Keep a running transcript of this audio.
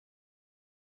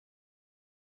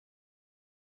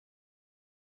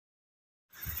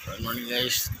Good morning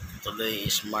guys, today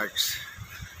is March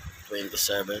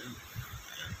 27.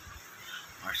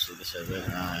 March 27,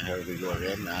 here we go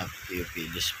again, PUP,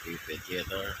 this PUP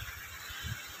theater,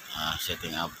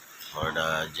 setting up for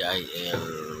the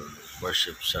JIL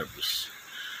worship service.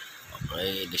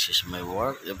 Okay, this is my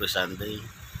work every Sunday,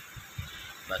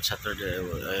 but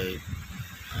Saturday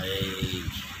I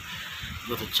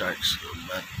go to church,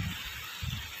 but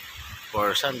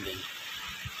for Sunday,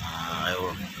 I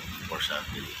work for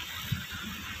Sunday.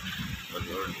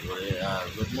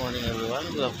 Good morning everyone,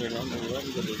 good afternoon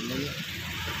everyone, good evening.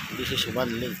 This is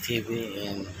One Link TV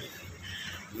and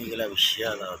Miguel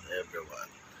shout out everyone.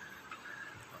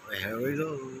 Okay, here we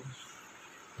go.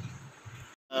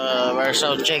 We're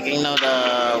sound checking now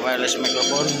the wireless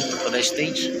microphone for the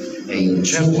stage. Hey,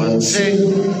 check 1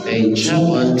 2. Hey, check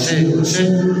 1 2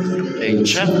 2. Hey,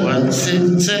 check 1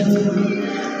 2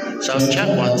 2. Sound check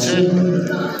 1 2.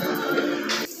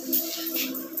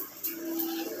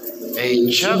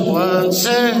 Hey, check 1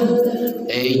 2.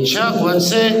 Hey, check 1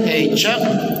 2. Hey, check.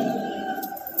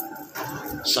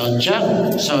 Sound check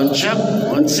 1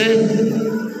 2.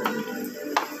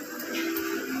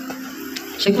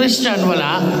 Si Christian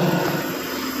wala?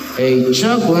 Hey,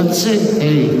 check 1 2.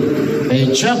 Hey,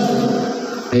 check.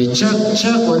 Hey, check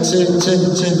 1 2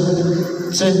 2 2.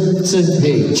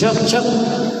 Hey, check.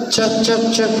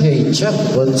 Hey, check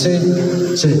 1 2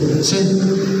 2.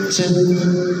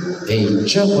 Hey,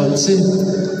 check 1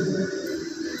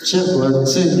 2. Check 1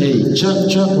 2. Hey, check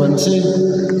 1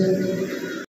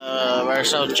 2. We're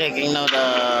sound checking now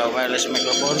the wireless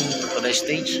microphone for the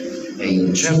stage.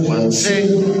 Hey, check 1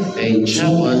 2. Hey, check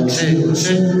 1 2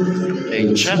 2.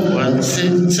 Hey, check 1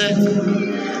 2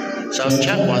 2. Sound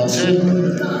check 1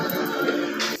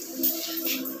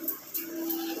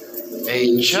 2.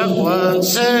 Hey, check 1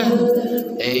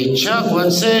 2. Hey, check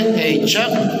 1 2. Hey, check.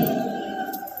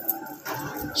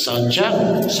 Sound check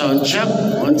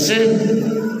 1 2.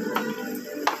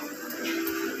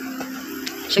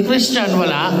 Si Christian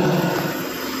wala?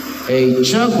 Hey,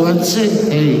 check 1 2.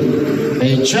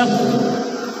 Hey, check.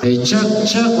 Hey, check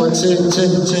 1 2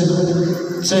 2.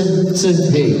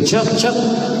 Hey, check.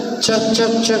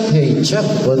 Hey, check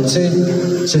 1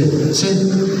 2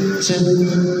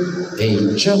 2. Hey,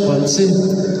 check 1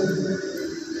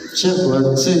 2. Check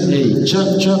 1 2. Hey, check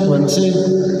 1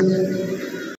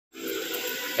 2.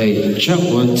 Hey, check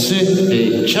 1 2.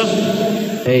 Hey, check.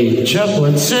 Hey, check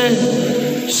 1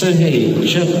 2. Say hey,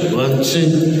 check 1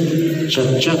 2.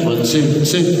 Check 1 2.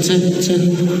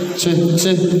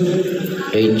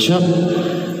 Hey, check.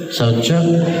 Sound check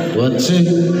 1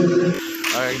 2.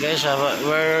 Alright guys,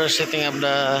 we're setting up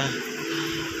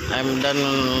I'm done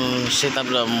set up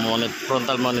the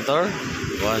frontal monitor 1,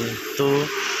 2,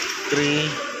 3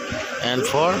 and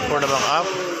 4 for the backup,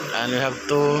 and we have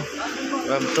two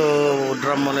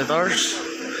drum monitors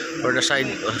for the side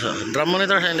drum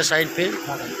monitors and the side field.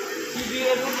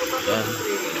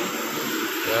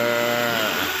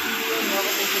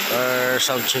 We're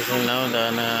sound checking now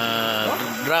the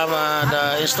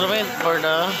instrument for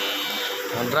the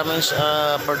drummings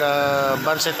for the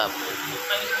band setup.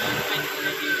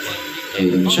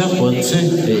 Hey, check 1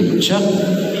 2. Hey, check.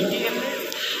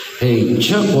 Hey,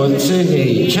 check 1 2.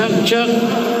 Hey, check.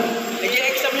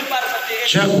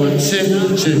 Check 1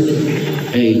 2.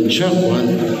 Hey, check 1.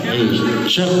 Hey,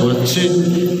 check 1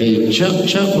 2. Hey, check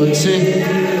 1 2.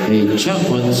 Hey, check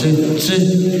 1 2.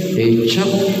 Hey, check.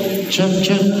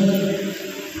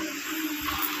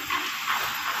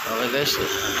 Okay guys,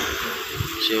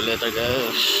 see you later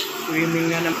guys. Swimming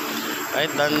na naman. Right,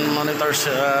 done monitors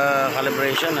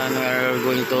calibration, and we're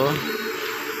going to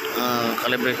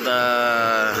calibrate the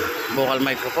vocal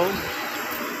microphone.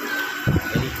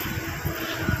 Okay.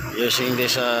 Using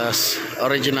this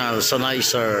original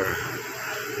Sennheiser.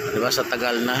 Diba, sa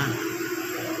tagal na,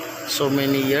 so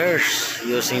many years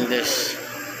using this,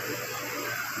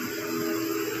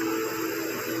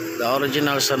 the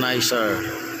original Sennheiser.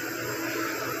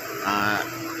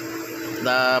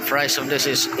 The price of this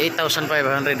is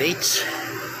 8,500 each.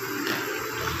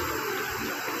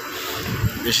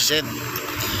 This is it.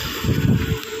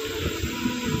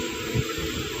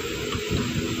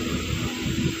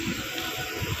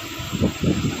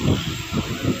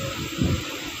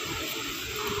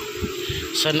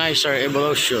 Sennheiser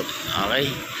Evolution. Okay,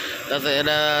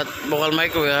 that vocal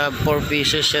mic, we have 4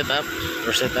 pieces set up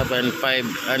and 1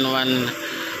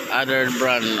 other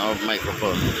brand of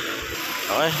microphone.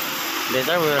 Okay,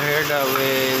 later we'll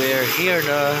hear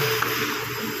the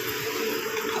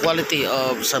quality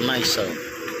of Sennheiser.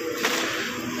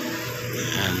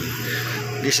 And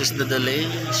this is the delay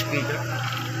speaker,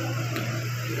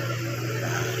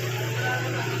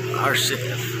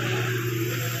 RCF.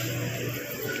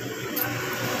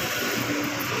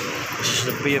 is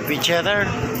the PUP chatter.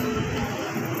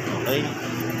 Okay.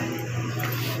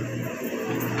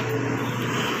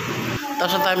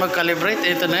 Tapos na tayo mag-calibrate.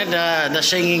 Ito na the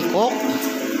singing cook.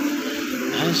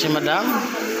 Ayan si madam.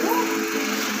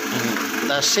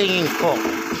 The singing cook.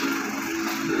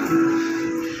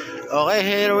 Okay,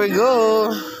 here we go.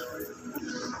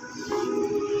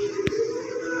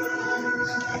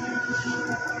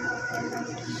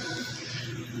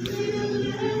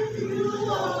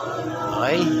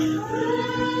 Okay.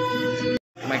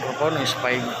 Microphone is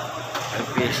 5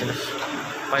 pieces.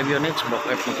 5 units,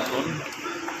 bokeh microphone.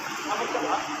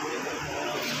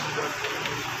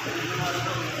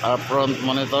 Front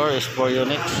monitor is 4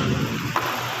 units.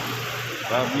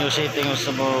 We have new settings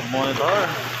sa monitor.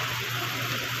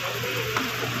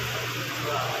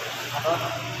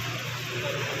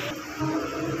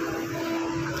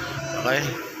 Okay.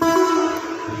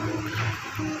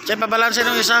 Che, pabalansin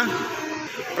itong isa.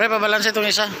 Pre, pabalansin itong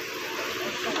isa.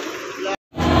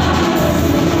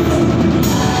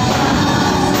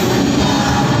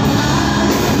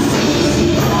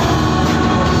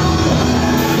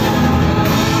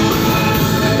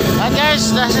 And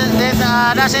guys,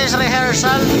 that is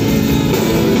rehearsal.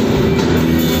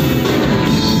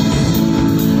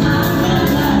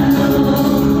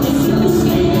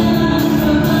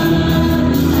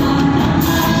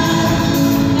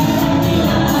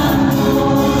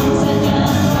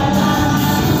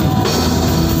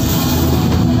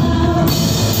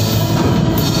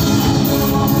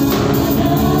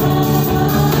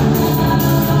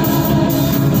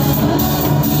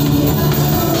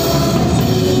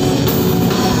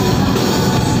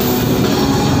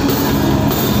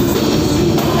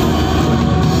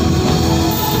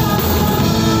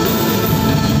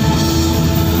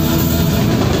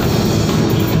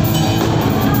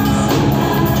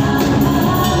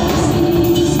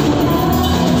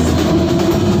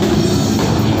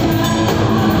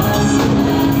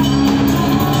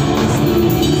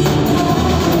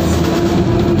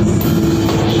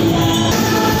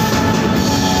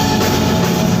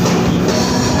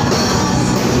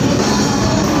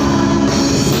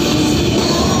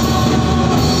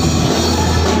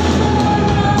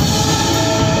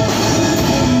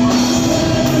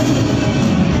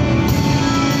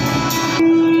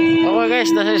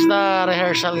 This is the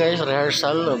rehearsal, guys.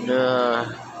 Rehearsal of the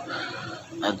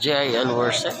GIL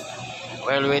worship.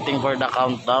 While waiting for the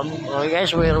countdown. Okay,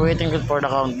 guys, we're waiting for the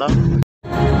countdown.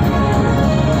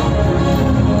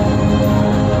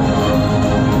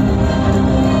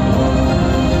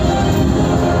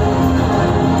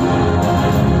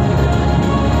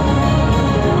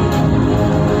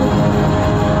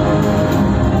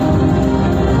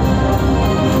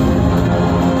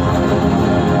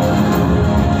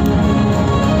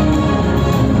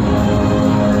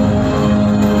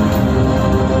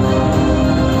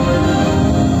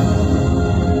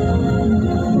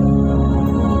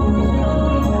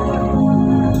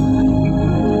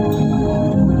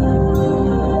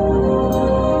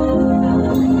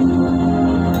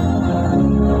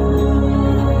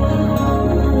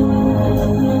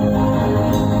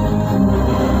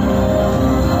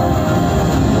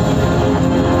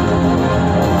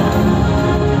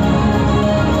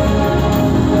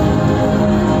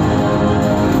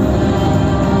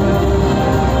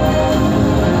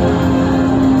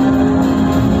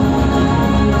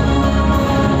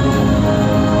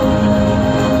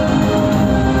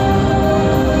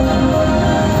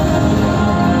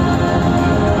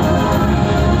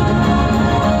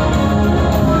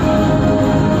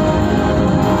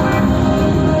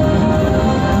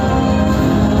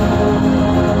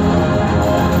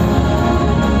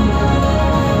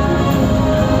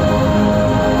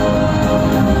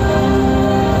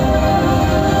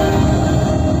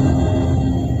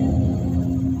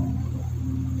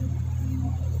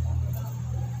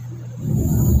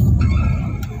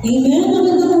 Amen.